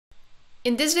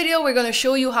In this video, we're going to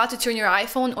show you how to turn your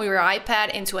iPhone or your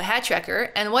iPad into a head tracker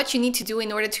and what you need to do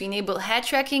in order to enable head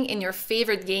tracking in your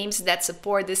favorite games that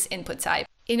support this input type.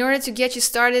 In order to get you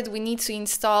started, we need to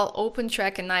install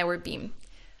OpenTrack and Eyeware Beam.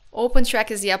 OpenTrack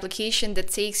is the application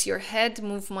that takes your head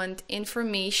movement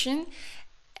information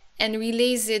and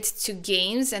relays it to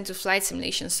games and to flight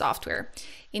simulation software.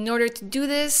 In order to do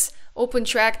this,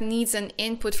 OpenTrack needs an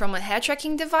input from a head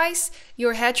tracking device.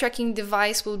 Your head tracking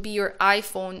device will be your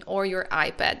iPhone or your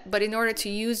iPad. But in order to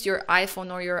use your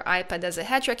iPhone or your iPad as a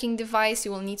head tracking device,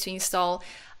 you will need to install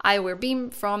Eyeware Beam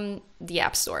from the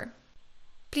App Store.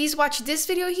 Please watch this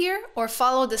video here or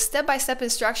follow the step-by-step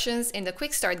instructions in the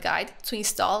quick start guide to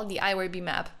install the Eyeware Beam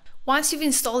app. Once you've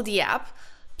installed the app,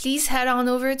 please head on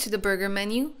over to the burger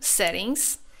menu,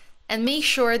 Settings, and make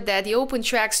sure that the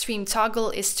OpenTrack stream toggle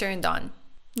is turned on.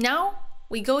 Now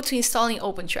we go to installing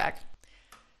OpenTrack.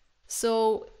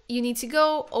 So you need to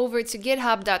go over to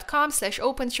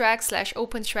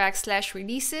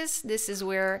github.com/opentrack/releases. This is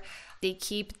where they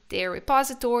keep their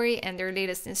repository and their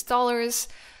latest installers.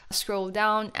 Scroll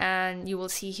down and you will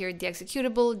see here the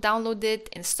executable. Download it,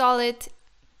 install it.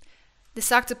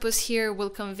 This octopus here will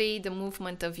convey the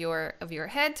movement of your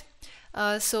head.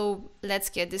 So let's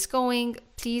get this going.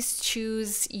 Please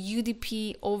choose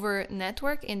UDP over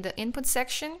network in the input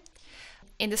section.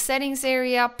 In the settings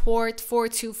area, port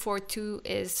 4242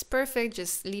 is perfect.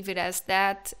 Just leave it as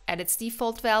that at its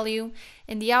default value.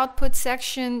 In the output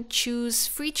section, choose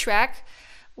FreeTrack,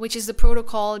 which is the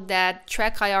protocol that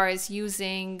TrackIR is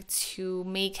using to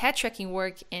make head tracking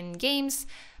work in games.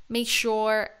 Make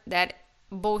sure that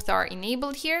both are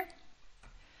enabled here.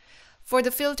 For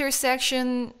the filter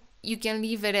section, you can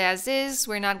leave it as is.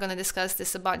 We're not going to discuss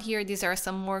this about here. These are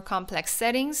some more complex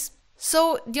settings.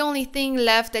 So the only thing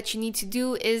left that you need to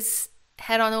do is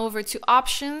head on over to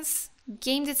Options,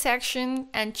 Game Detection,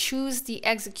 and choose the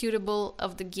executable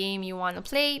of the game you want to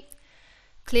play.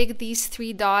 Click these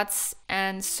three dots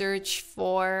and search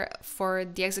for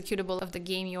the executable of the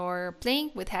game you're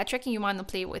playing with head tracking. You want to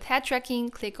play with head tracking.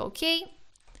 Click OK.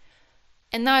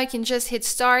 And now you can just hit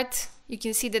start. You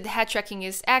can see that the head tracking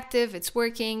is active, it's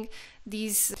working.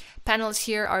 These panels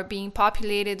here are being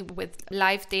populated with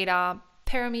live data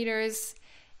parameters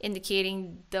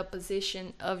indicating the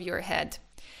position of your head.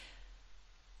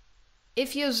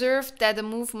 If you observe that the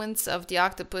movements of the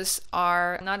octopus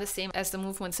are not the same as the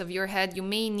movements of your head, you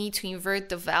may need to invert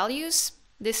the values.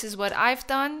 This is what I've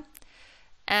done,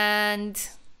 and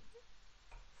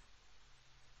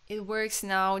it works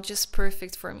now just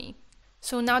perfect for me.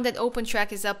 So now that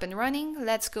OpenTrack is up and running,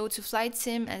 let's go to Flight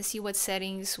Sim and see what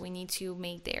settings we need to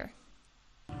make there.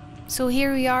 So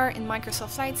here we are in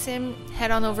Microsoft Flight Sim.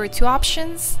 Head on over to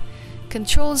Options,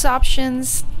 Controls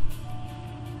Options.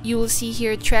 You will see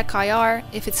here TrackIR.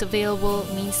 If it's available,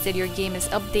 means that your game is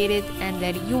updated and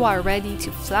that you are ready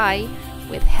to fly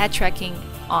with head tracking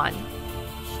on.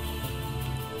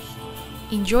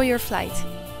 Enjoy your flight.